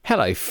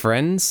Hello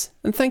friends,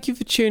 and thank you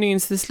for tuning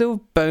into this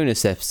little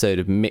bonus episode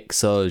of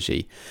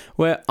Mixology,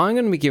 where I'm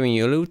going to be giving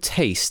you a little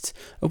taste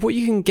of what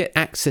you can get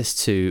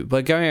access to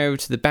by going over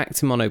to the Back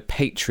to Mono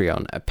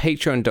Patreon at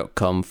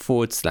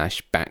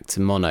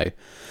patreon.com/backtomono.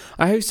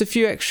 I host a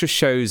few extra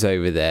shows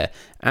over there,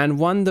 and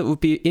one that would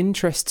be of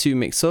interest to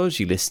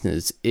Mixology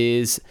listeners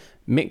is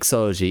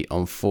Mixology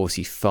on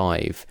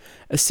 45,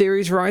 a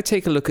series where I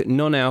take a look at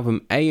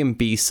non-album A and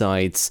B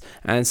sides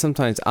and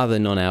sometimes other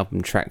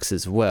non-album tracks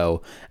as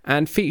well,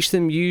 and feature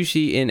them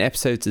usually in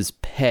episodes as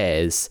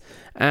pairs.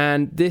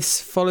 And this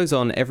follows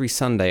on every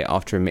Sunday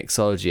after a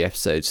Mixology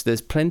episode, so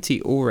there's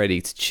plenty already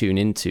to tune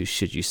into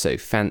should you so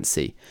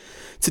fancy.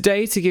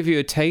 Today, to give you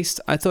a taste,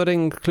 I thought I'd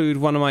include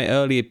one of my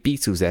earlier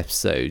Beatles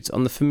episodes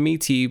on the From Me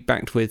to You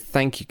backed with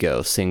Thank You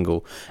Girl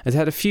single, as it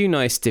had a few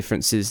nice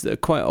differences that are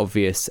quite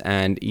obvious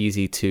and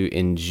easy to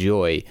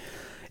enjoy.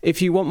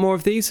 If you want more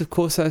of these, of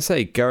course, I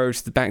say, go over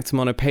to the Back to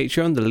Mono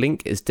Patreon, the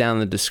link is down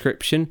in the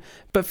description,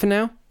 but for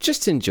now,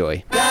 just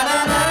enjoy.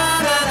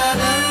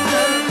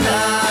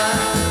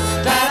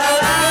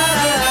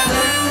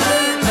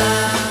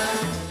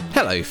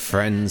 Hello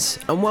friends,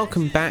 and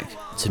welcome back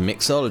to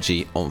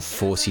Mixology on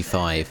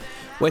 45,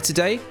 where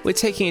today we're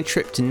taking a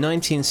trip to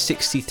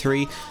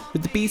 1963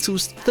 with the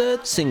Beatles'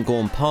 third single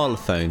on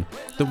Parlophone,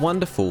 the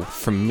wonderful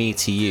From Me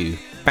to You,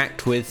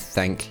 backed with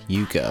Thank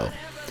You Girl.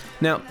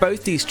 Now,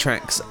 both these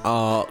tracks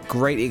are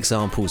great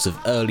examples of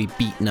early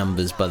beat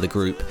numbers by the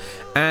group,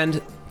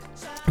 and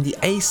the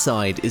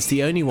A-side is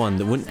the only one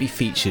that wouldn't be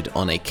featured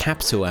on a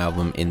Capitol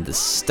album in the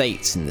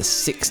States in the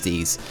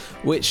 60s,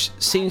 which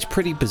seems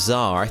pretty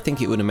bizarre. I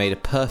think it would have made a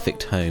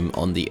perfect home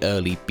on the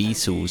early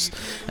Beatles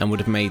and would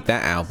have made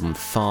that album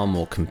far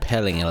more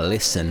compelling a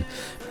listen.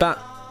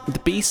 But the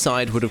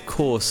B-side would of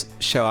course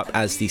show up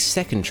as the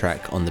second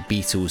track on the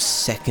Beatles'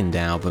 second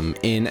album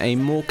in a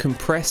more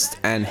compressed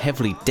and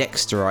heavily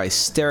dexterized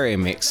stereo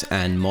mix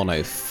and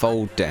mono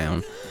fold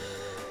down.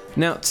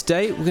 Now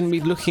today we're going to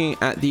be looking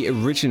at the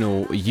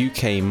original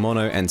UK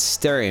mono and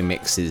stereo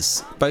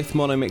mixes, both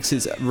mono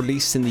mixes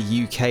released in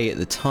the UK at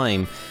the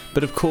time,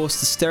 but of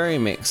course the stereo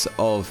mix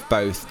of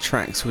both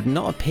tracks would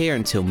not appear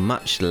until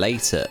much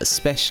later,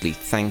 especially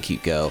Thank You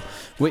Girl,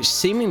 which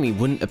seemingly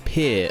wouldn't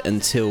appear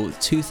until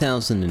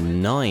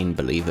 2009,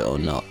 believe it or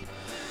not.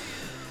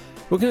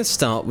 We're going to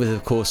start with,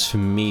 of course,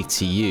 From Me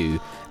to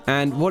You.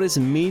 And what is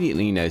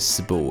immediately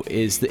noticeable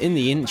is that in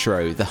the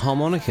intro, the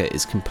harmonica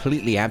is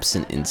completely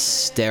absent in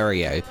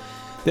stereo.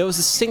 There was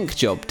a sync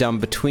job done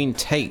between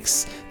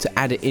takes to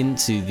add it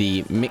into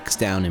the mix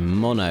down in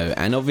mono,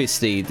 and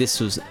obviously this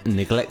was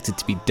neglected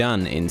to be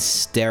done in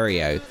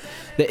stereo.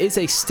 There is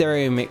a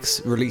stereo mix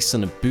released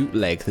on a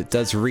bootleg that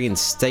does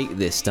reinstate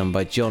this, done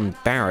by John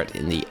Barrett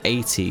in the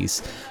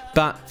 80s,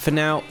 but for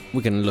now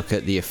we're going to look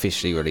at the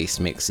officially released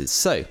mixes.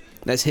 So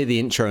let's hear the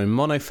intro in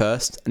mono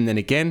first, and then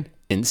again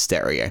in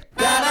stereo.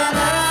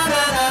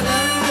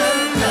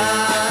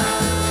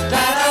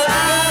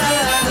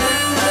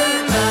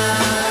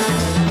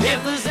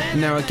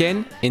 Now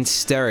again in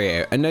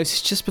stereo, and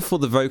notice just before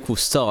the vocal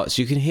starts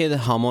you can hear the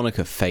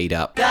harmonica fade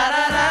up.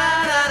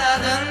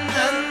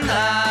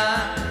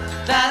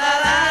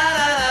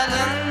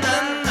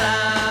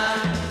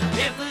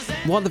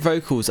 While the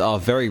vocals are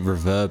very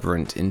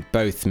reverberant in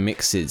both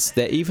mixes,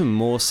 they're even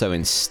more so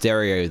in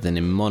stereo than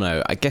in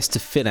mono, I guess to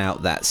fill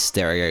out that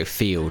stereo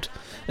field.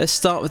 Let's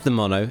start with the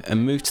mono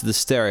and move to the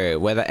stereo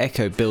where the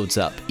echo builds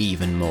up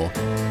even more.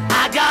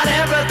 I got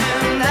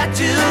everything that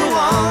you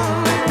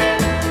want,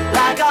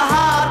 like a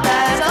heart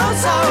that's oh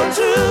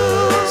so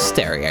true.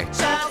 Stereo.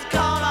 Just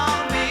call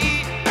on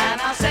me and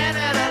I'll send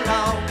it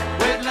along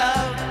with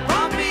love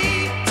from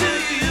me to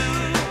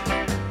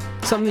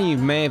you. Something you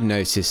may have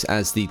noticed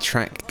as the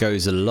track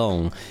goes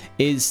along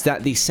is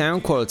that the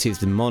sound quality of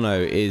the mono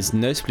is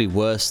notably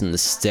worse than the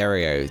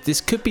stereo. This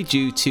could be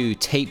due to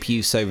tape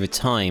use over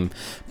time,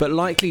 but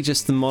likely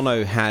just the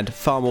mono had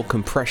far more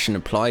compression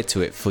applied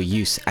to it for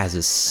use as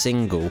a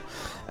single.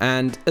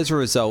 And as a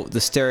result,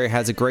 the stereo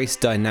has a greater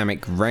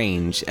dynamic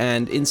range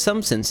and in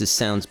some senses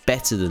sounds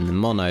better than the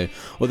mono,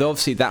 although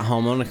obviously that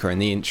harmonica in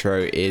the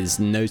intro is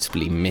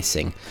notably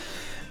missing.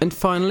 And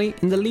finally,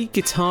 in the lead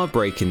guitar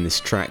break in this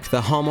track,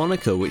 the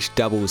harmonica, which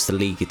doubles the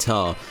lead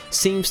guitar,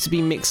 seems to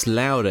be mixed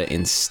louder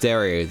in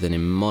stereo than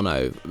in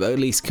mono, at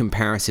least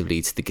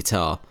comparatively to the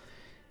guitar.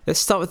 Let's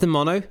start with the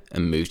mono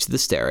and move to the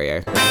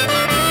stereo.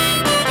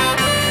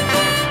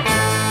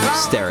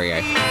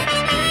 Stereo.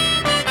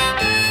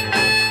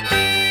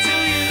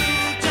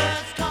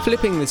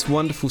 Flipping this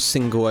wonderful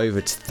single over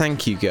to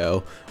Thank You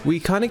Girl, we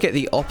kind of get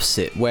the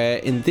opposite, where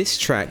in this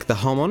track the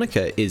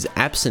harmonica is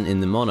absent in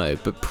the mono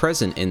but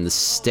present in the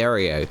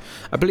stereo.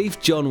 I believe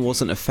John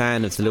wasn't a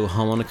fan of the little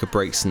harmonica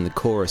breaks in the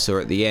chorus or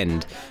at the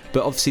end,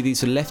 but obviously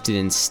these were left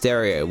in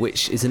stereo,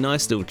 which is a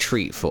nice little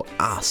treat for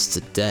us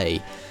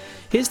today.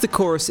 Here's the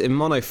chorus in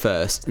mono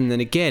first, and then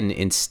again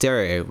in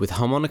stereo with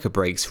harmonica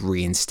breaks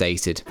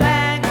reinstated.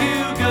 Thank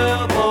you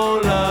girl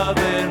for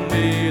loving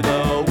me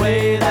the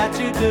way that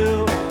you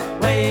do.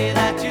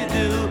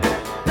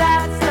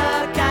 That's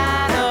the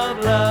kind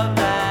of love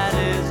that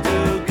is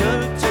too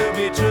good to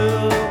be true.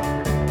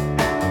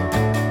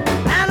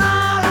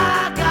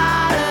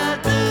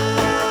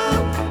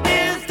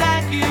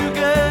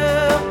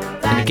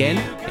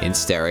 in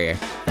stereo.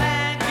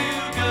 Thank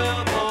you,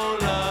 girl, for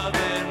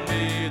loving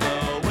me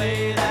the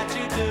way that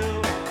you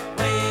do,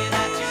 way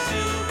that you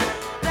do.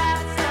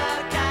 That's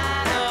the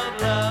kind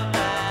of love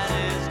that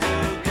is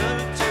too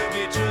good to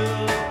be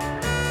true.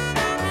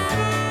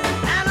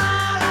 And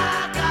all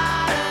I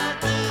gotta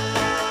do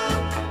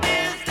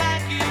is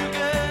thank you,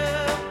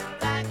 girl,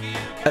 thank you.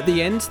 At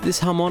the end, this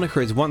harmonica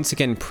is once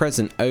again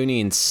present only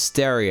in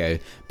stereo,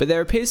 but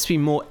there appears to be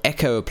more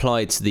echo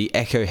applied to the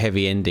echo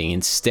heavy ending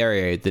in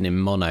stereo than in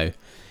mono.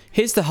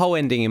 Here's the whole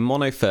ending in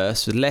mono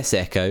first with less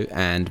echo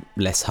and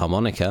less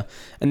harmonica,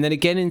 and then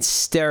again in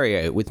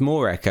stereo with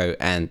more echo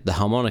and the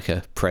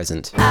harmonica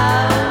present.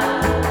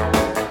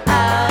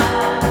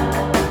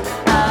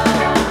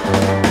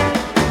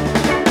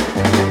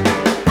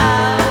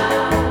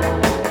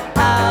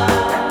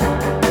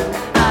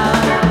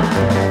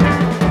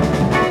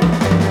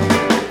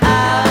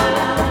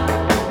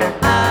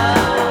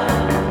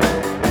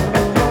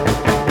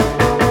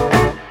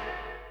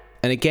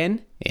 And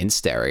again in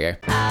stereo.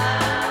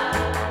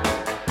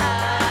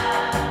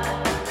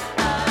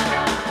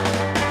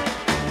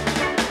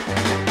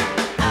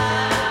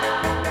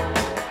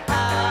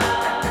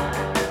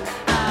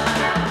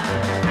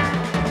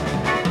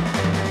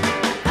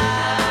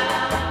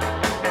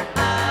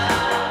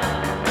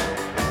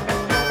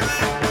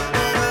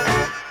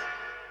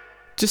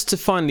 Just to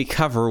finally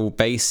cover all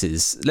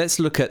bases, let's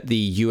look at the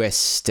US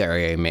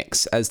stereo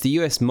mix, as the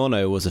US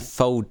mono was a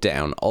fold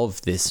down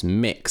of this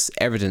mix,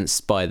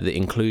 evidenced by the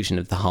inclusion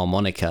of the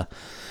harmonica.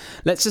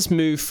 Let's just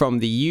move from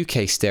the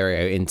UK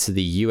stereo into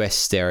the US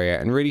stereo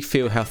and really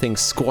feel how things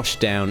squash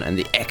down and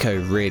the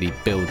echo really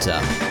builds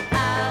up.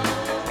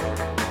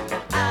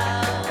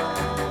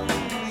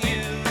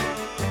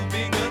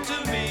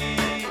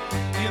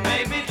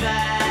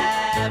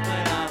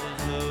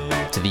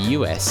 To the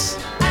US.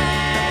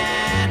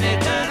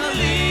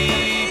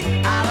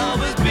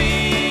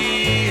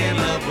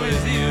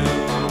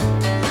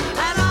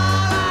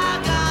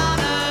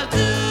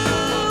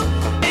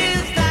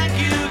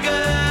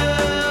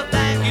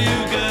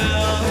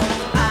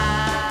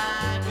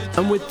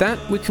 And with that,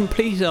 we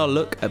completed our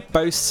look at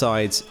both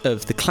sides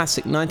of the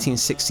classic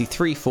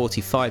 1963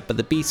 45 by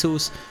the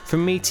Beatles,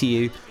 From Me to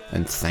You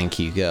and Thank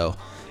You Girl.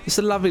 It's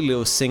a lovely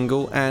little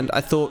single, and I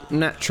thought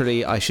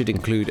naturally I should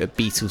include a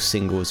Beatles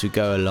single as we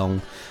go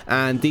along,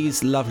 and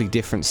these lovely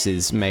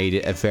differences made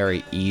it a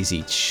very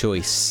easy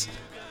choice.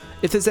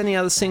 If there's any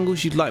other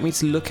singles you'd like me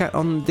to look at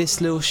on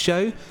this little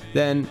show,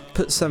 then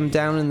put some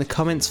down in the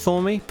comments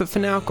for me, but for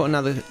now I've got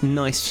another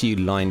nice few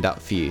lined up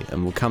for you,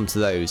 and we'll come to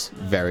those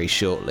very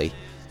shortly.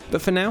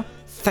 But for now,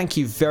 thank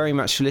you very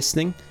much for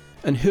listening,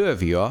 and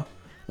whoever you are,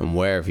 and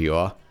wherever you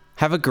are,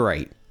 have a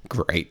great,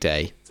 great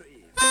day.